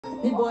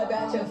These boy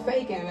about you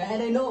faking, man.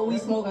 They know what we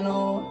smoking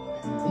on.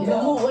 You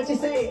know what you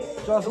say?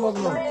 Try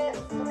smoking on.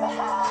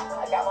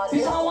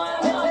 Bitch, I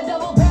want a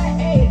double back,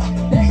 ayy.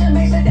 That should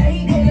make sure that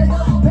he did a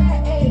double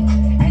back,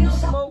 ayy. Ain't no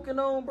Smoking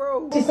on, bro.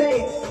 What you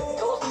say? I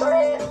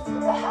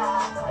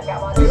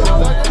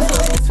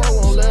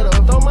won't let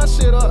up. Throw my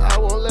shit up, I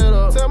won't let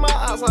up. Tell my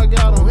ops I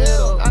got them head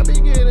up. I be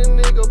getting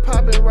nigga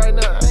popping right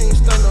now. I ain't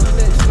stunned on the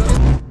next.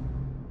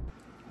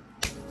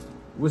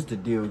 What's the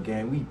deal,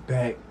 gang? We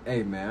back.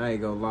 Hey, man, I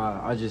ain't gonna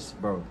lie.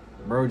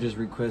 Bro just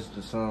requested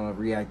a song. I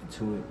reacted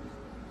to it.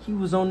 He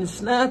was on the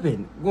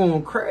snapping,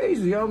 going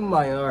crazy. I'm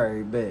like, all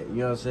right, bet. You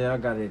know what I'm saying? I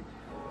got it.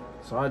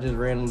 So I just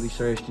randomly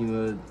searched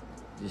him,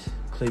 just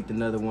clicked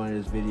another one of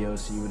his videos,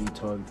 see what he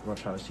talking. I'll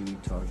try to see what he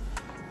talking.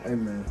 Hey,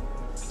 man.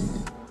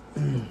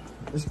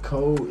 It's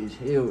cold as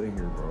hell in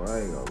here, bro. I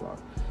ain't gonna lie.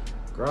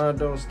 Grind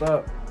don't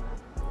stop.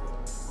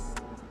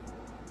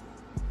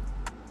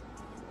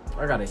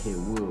 I gotta hit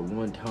wood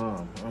one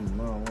time. I'm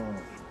not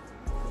lying.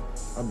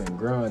 I've been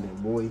grinding,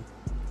 boy.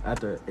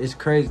 It's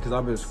crazy because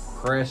I've been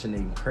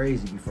procrastinating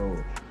crazy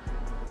before.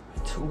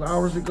 2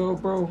 hours ago,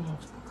 bro, I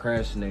was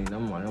procrastinating.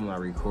 I'm like, I'm not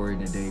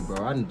recording today,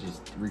 bro. I done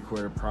just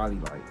recorded probably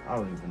like, I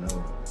don't even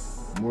know,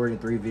 more than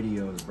 3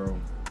 videos, bro.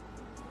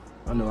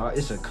 I know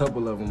it's a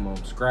couple of them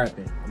I'm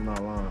scrapping. I'm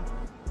not lying.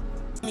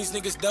 These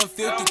niggas dumb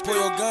filthy, pull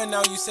your gun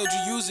now, you said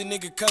you use it,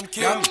 nigga, come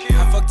kill me.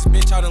 I fucked a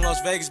bitch out in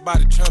Las Vegas by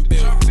the Trump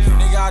bill.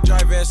 Nigga, I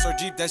drive ass or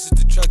Jeep, that's just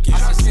the truck is.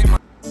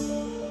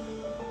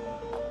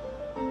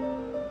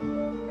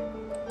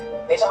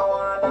 Bitch, I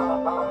wanna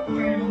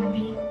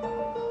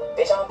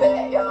bitch, I'm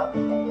bad, yo.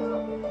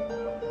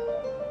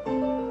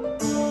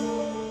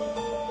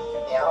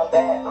 Yeah, I'm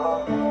bad,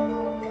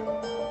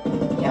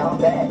 yeah, I'm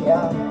bad, yo.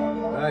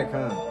 Alright,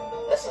 come.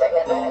 Let's make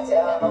that bad,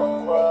 yeah.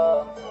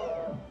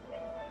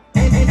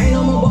 Ain't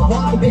no more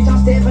walking, bitch, I'm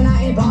stepping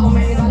out in ball,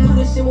 man. I knew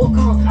this shit would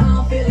come.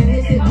 I'm feeling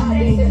this shit by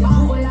day. Do a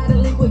lot of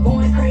liquid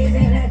going crazy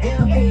in that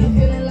damn cage.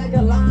 Feeling like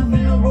a lion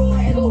finna roar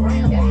and go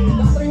rampage.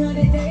 About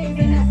 300 days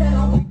and that's that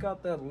on.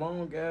 Got that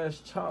long ass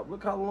chop.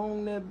 Look how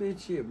long that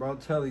bitch is, bro. I'm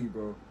telling you,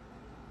 bro.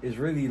 It's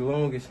really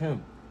long as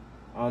him.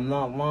 I'm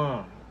not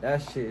lying.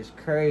 That shit is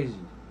crazy.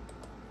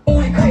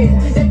 Going crazy.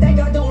 They think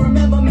I don't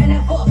remember, man.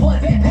 That fuck boy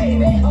been paid,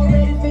 man.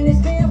 Already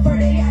finished paying for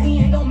that. Yeah, he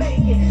ain't gon' make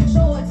it.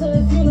 Show it to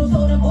the funeral,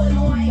 so the boy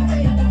know I ain't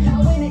fake. I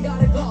went and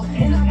got a Glock,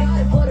 and I got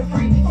it for the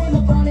free. Came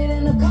up on it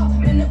in the cup,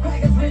 and the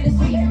crackers really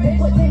sweet. They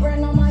put 10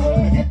 grand on my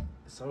head.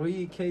 So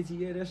he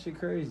KTA, that shit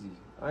crazy.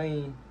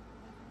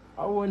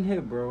 I wasn't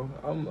hit, bro.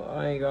 I'm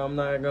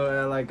not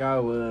gonna act like I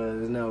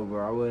was. No,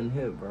 bro. I wasn't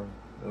hit, bro.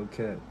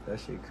 Okay, that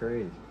shit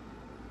crazy.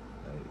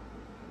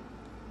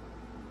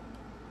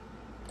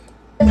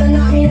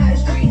 Knock me out the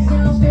streets,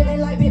 and I'm feeling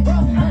like big bro.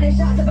 100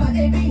 shots about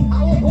JB.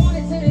 I was born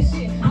into this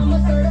shit. I'm a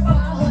certified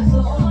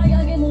hustler. All my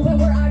youngin' moving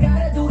where I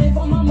gotta do it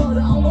for my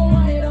mother. I'm gon'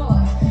 run it all.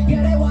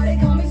 Yeah, that's why they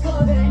call me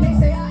slugger. And they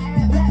say I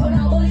act black, but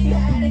I believe I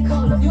had it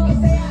color. You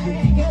can say I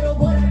had ghetto,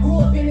 but I grew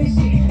up in this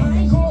shit. I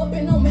ain't grew up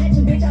in no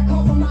mansion, bitch. I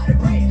come from out the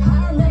break.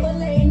 I remember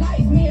late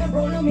nights, me and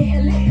bro, no me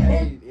and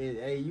lit.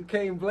 Hey, you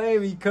can't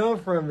blame me. Come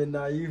from it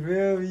now. You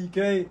feel me? You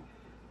can't.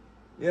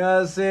 You know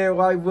what I'm saying?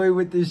 White boy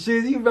with the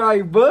shit. You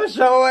probably bush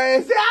your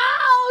ass.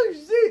 Oh,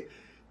 shit.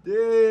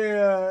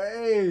 Damn.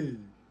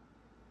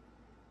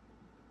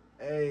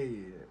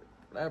 Hey.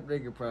 That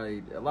nigga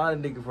probably, a lot of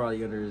niggas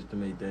probably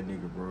underestimate that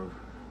nigga, bro.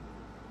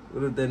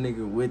 What if that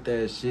nigga with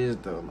that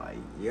shit, though? Like,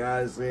 you know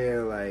what I'm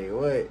saying? Like,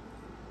 what?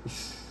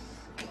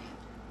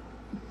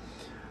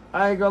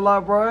 I ain't gonna lie,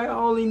 bro. I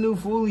only knew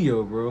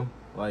Fulio, bro.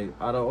 Like,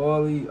 out of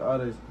all the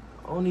others,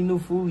 I only knew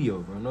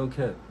Fulio, bro. No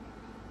cap.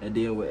 And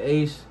then with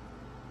Ace,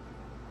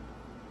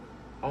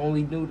 I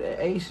only knew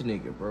the Ace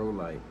nigga, bro.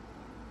 Like,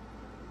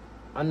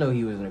 I know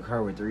he was in the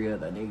car with 3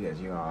 other niggas,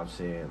 you know what I'm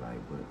saying?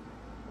 Like, but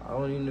I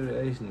only knew the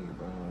Ace nigga,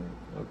 bro.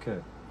 Like,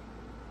 okay.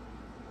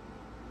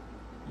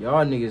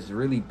 Y'all niggas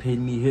really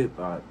pinned me hip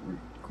by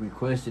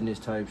requesting this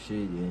type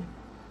shit, yeah.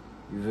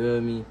 You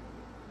feel me?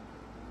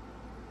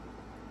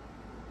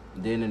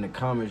 Then in the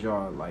comments,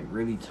 y'all like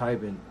really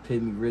typing,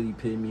 really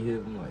pin me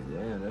hip. I'm like,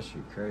 damn, that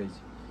shit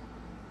crazy.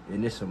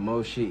 And there's some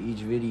more shit each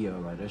video.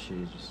 Like, that shit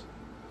is just,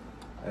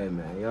 hey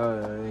man, y'all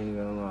ain't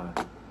gonna lie.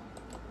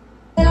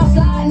 And I'm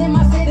sliding in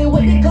my city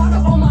with the Glock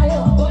up on my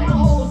hip. But my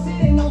whole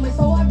city know me,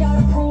 so I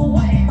gotta prove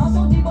what. I'm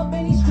so deep up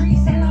in these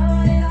streets and I'm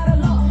running out of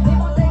luck.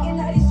 If I'm thinking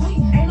that he's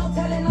sweet, ain't no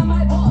telling I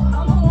might buck.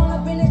 I'm gonna run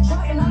up in this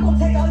trap and I'm gonna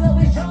take a little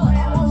bit drug.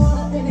 I'm gonna run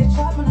up in this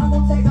trap and I'm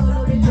gonna take a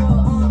little bit drug.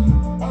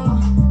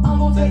 I'm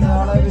gonna take a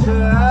little bit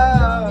drug.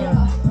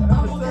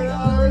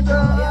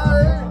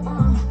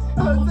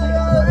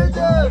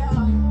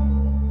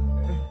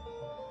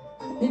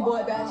 These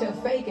boy about you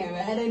faking,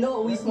 man. They know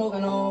what we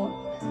smoking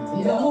on.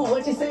 You know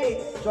what you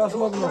say? Try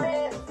smoking on.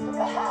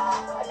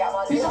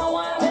 Bitch, I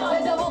want a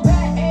double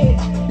back, ayy.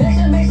 That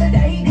should make sure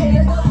that he did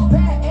a double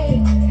back,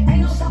 ayy.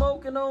 Ain't no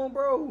Smoking on,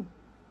 bro.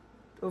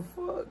 The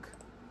fuck?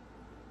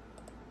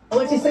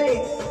 What you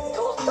say?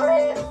 Bitch,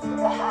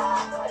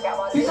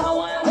 I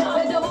want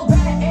a double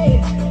back, ayy.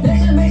 That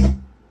should make sure.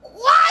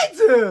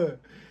 What?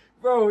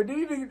 Bro,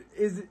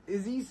 is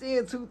he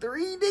saying 2-3,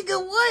 nigga?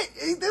 What?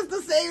 Is this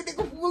the same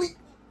nigga fully?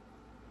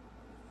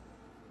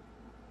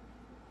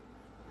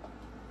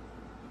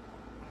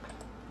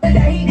 He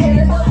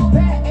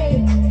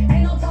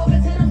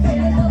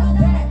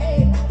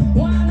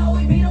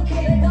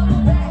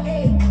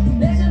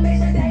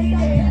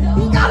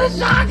got a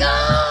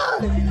shotgun!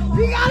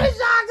 He got a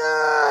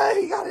shotgun!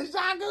 He got a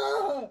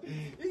shotgun!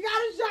 He got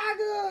a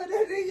shotgun!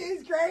 That nigga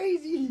is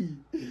crazy!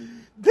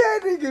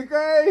 That nigga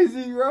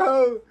crazy,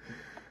 bro!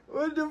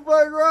 What the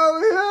fuck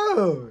wrong with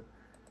him?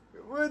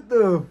 What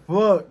the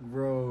fuck,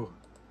 bro?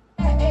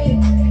 I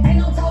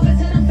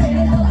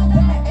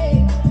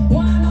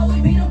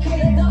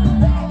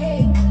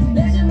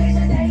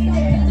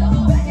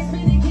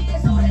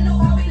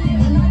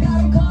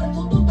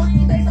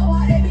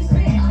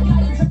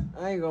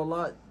ain't gonna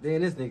lie.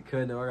 Damn, this nigga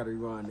couldn't. I gotta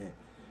rewind that.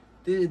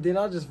 Then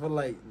I just feel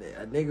like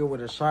a nigga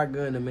with a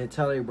shotgun and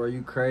mentality, bro,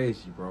 you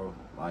crazy, bro.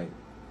 Like,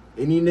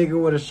 any nigga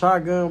with a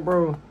shotgun,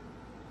 bro.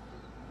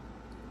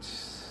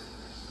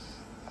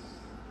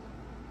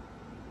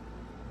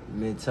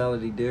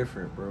 Mentality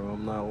different, bro.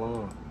 I'm not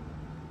lying.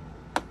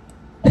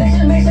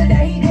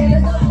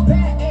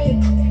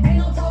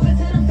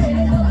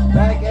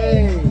 Back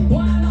A.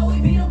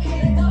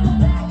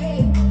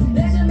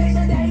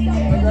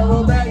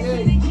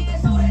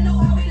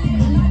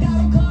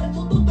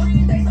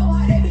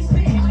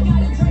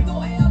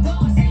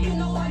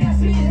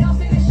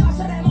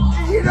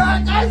 You know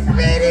I got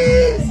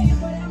spitties.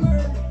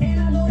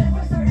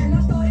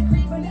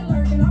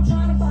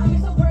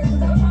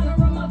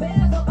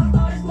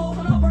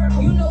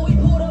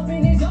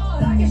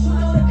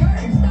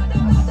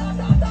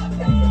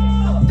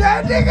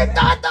 That nigga,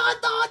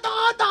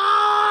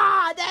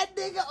 that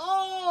nigga,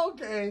 oh,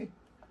 okay.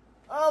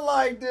 I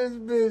like this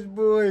bitch,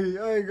 boy.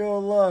 I ain't gonna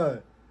lie.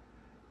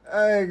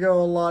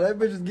 That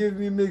bitch is giving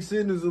me mixed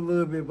signals a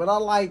little bit, but I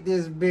like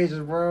this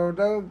bitch, bro.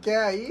 Don't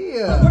care,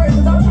 yeah.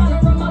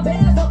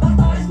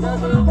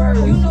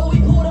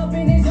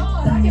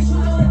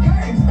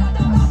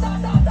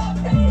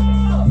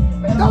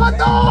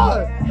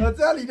 I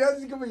tell you,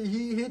 that's gonna be,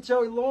 he hit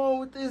your lawn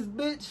with this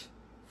bitch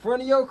in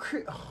front of your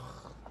crib.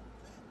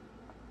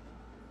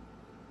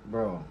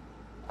 Bro,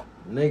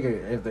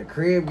 nigga, if the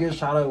crib gets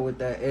shot up with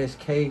that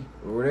SK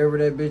or whatever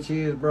that bitch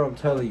is, bro, I'm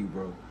telling you,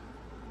 bro,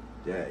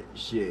 that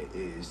shit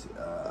is,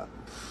 oh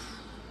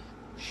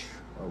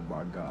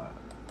my God.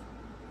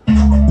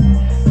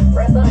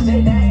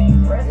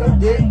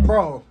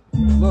 Bro,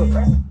 look,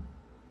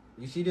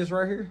 you see this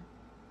right here?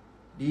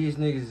 These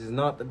niggas is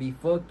not to be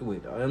fucked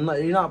with. They're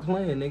not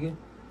playing, nigga.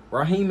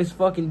 Raheem is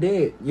fucking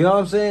dead. You know what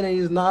I'm saying? He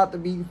is not to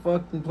be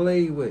fucking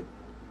played with.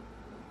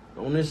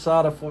 On this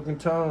side of fucking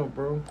town,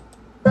 bro.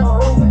 They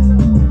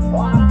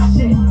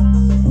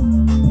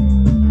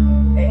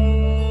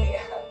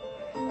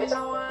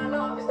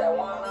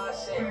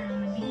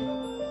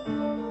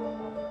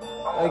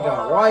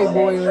got white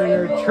boy in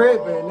there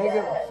tripping,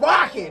 nigga.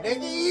 Fuck it,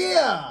 nigga,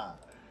 yeah.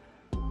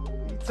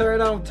 You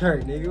turn on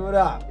turn, nigga. What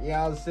up? You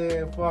know what I'm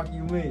saying? Fuck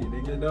you, me,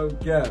 nigga. No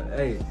cap.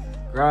 Hey,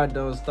 grind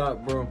don't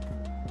stop, bro.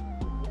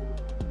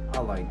 I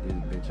like this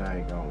bitch. I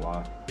ain't gonna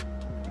lie.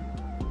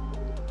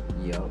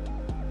 Yo.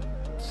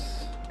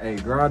 Hey,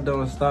 grind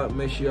don't stop.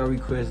 Make sure y'all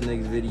request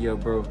next video,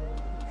 bro.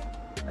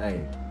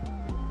 Hey,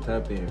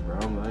 tap in, bro.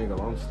 I'm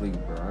asleep,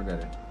 bro.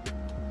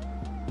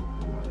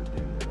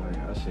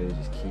 I should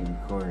just keep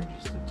recording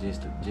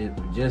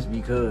just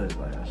because.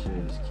 Like, I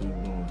should just keep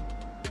going.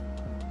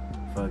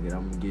 Fuck it,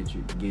 I'm gonna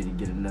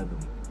get another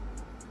one.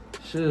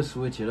 Should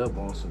switch it up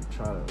on some,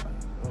 try to, like,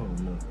 I don't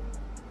know.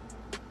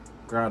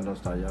 Grind don't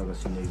stop. Y'all gonna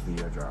see next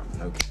video drop.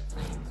 Okay.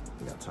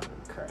 We got time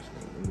to crash,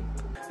 nigga.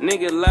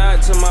 Nigga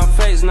lied to my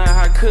face, now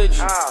how could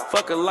you?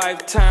 Fuck a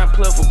lifetime,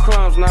 plug for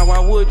crumbs, now why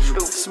would you?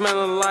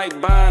 Smelling like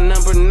bond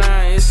number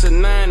 9, it's a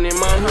 9 in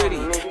my hoodie.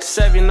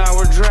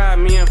 7-hour drive,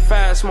 me and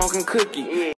 5 smoking cookie.